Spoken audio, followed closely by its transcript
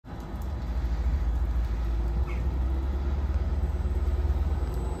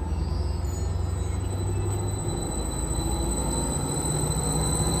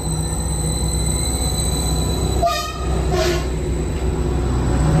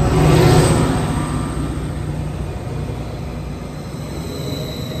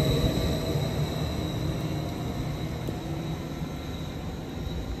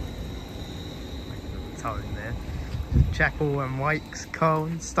Chappel and Wake's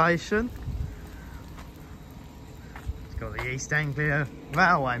Colne station. It's got the East Anglia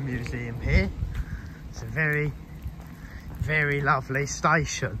Railway Museum here. It's a very, very lovely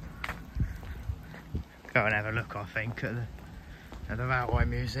station. Go and have a look, I think, at the Railway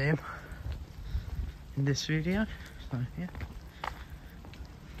Museum in this video. So yeah,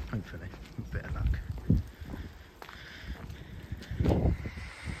 hopefully a bit of luck.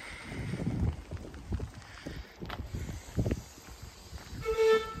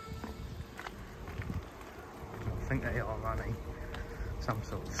 I think they are running some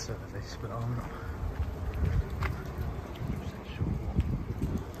sort of service, but I'm not sure what.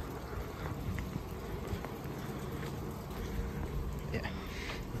 Yeah,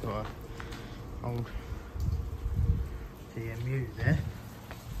 we've got an old DMU there.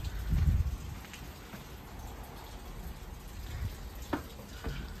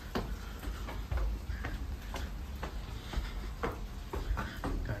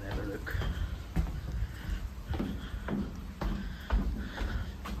 Go and have a look.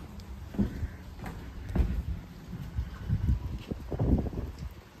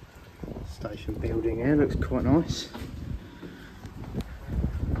 Station building here looks quite nice.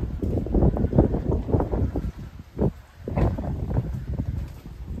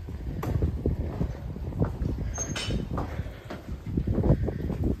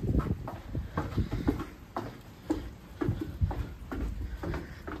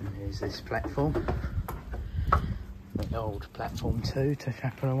 This platform, the old platform 2 to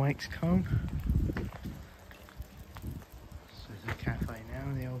Chappel and Wake's Colne. So there's a cafe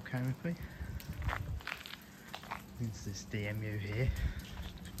now, the old canopy. There's this DMU here.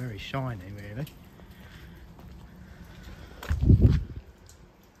 It's very shiny, really.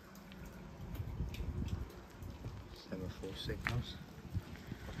 Semaphore signals.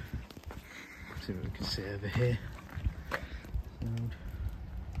 See what we can see over here.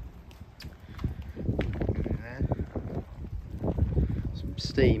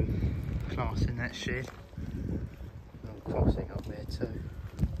 Steam class in that shed. Little crossing up there too.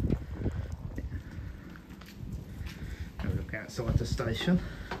 Yeah. Have a look outside the station.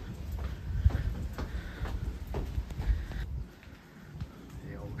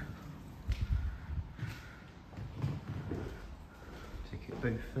 The old ticket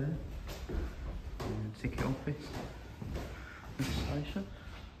booth there. And the ticket office. The station.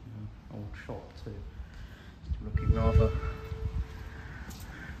 Old shop too. Still looking rather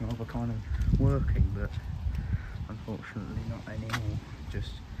kind of working, but unfortunately not anymore,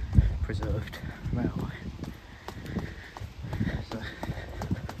 just preserved railway. So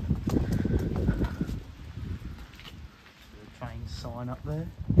the train sign up there.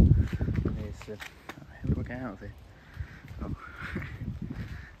 There's the, how do I get out of it? Oh.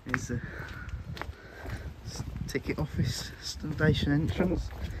 There's the ticket office station entrance.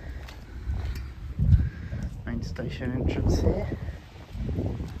 Main station entrance here.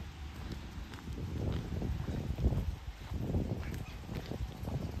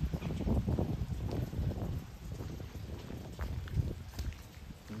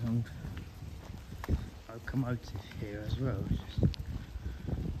 Locomotive here as well, which is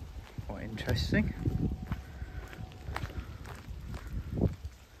quite interesting.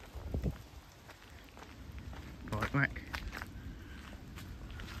 Right back.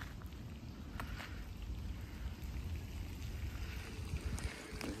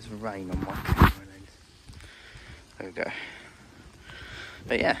 There's rain on my camera lens. There we go.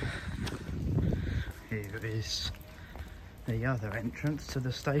 But yeah, here is the other entrance to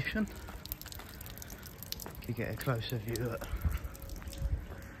the station. You get a closer view at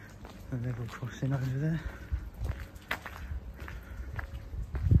the level crossing over there.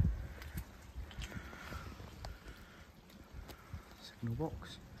 Signal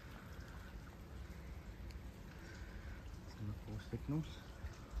box. Semaphore signals.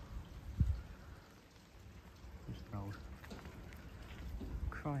 Just an old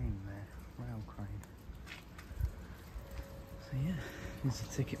crane there, rail crane. So yeah, here's the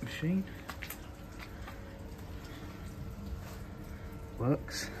ticket machine.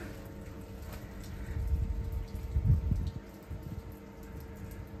 Works.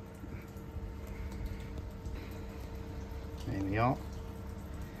 There we are.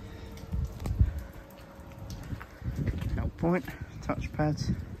 Help point,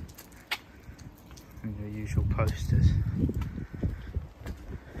 touchpads, and your usual posters.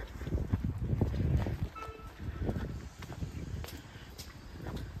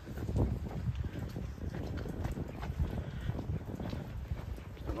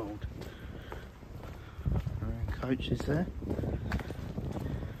 Coaches there.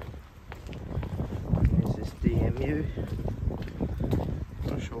 There's this DMU. view.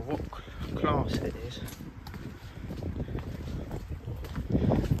 Not sure what class it is,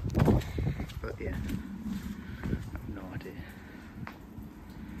 but yeah, I have no idea.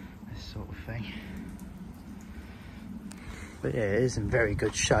 This sort of thing. But yeah, it is in very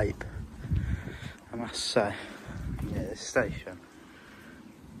good shape, I must say. Yeah, this station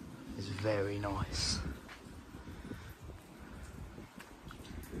is very nice.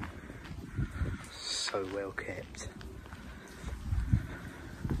 So well kept.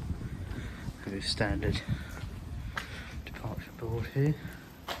 Very standard departure board here.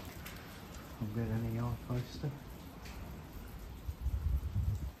 I've got an ER poster.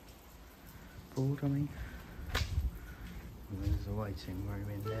 Board, I mean. And there's a waiting room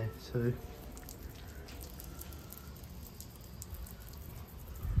in there too.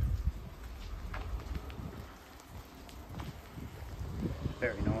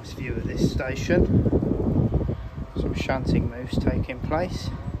 Very nice view of this station. Some shunting moves taking place.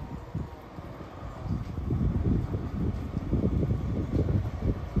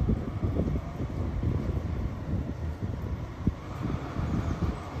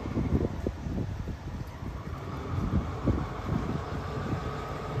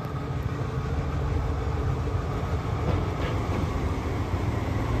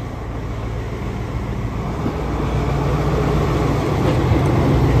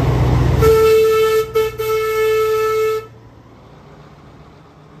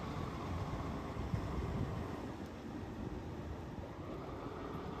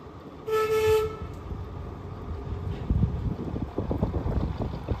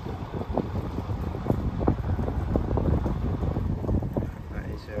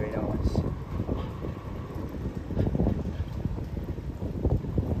 Very nice.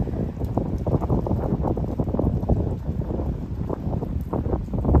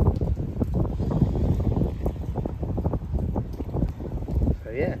 So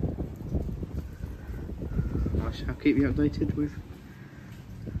yeah, I shall keep you updated with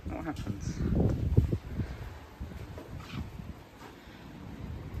what happens.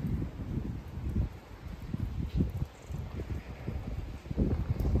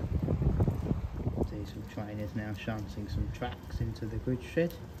 Some trainers now shunting some tracks into the grid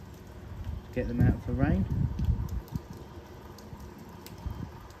shed to get them out for rain.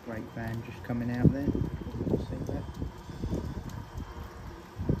 Brake van just coming out there. See that?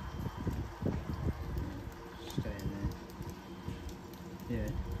 Staying there. Yeah.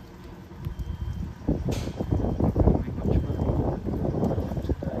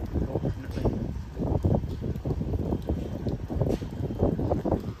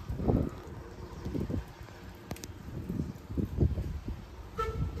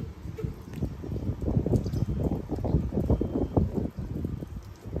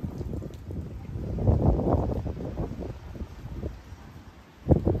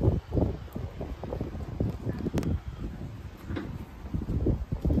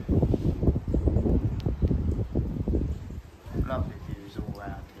 Lovely views all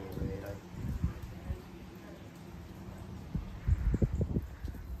round here, really.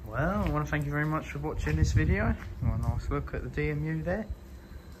 Well, I want to thank you very much for watching this video. A nice look at the DMU there.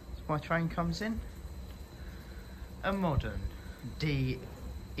 As my train comes in. A modern DEMU.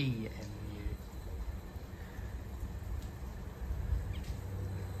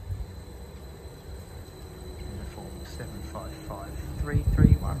 Uniform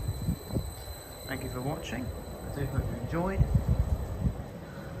 755331. Thank you for watching. I do hope you enjoyed,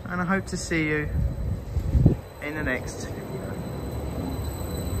 and I hope to see you in the next video.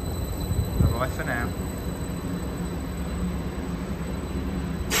 Bye for now.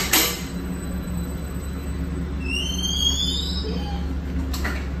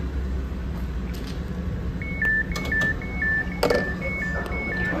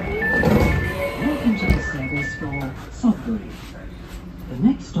 Welcome to the service for Sudbury. The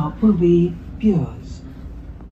next stop will be Bure.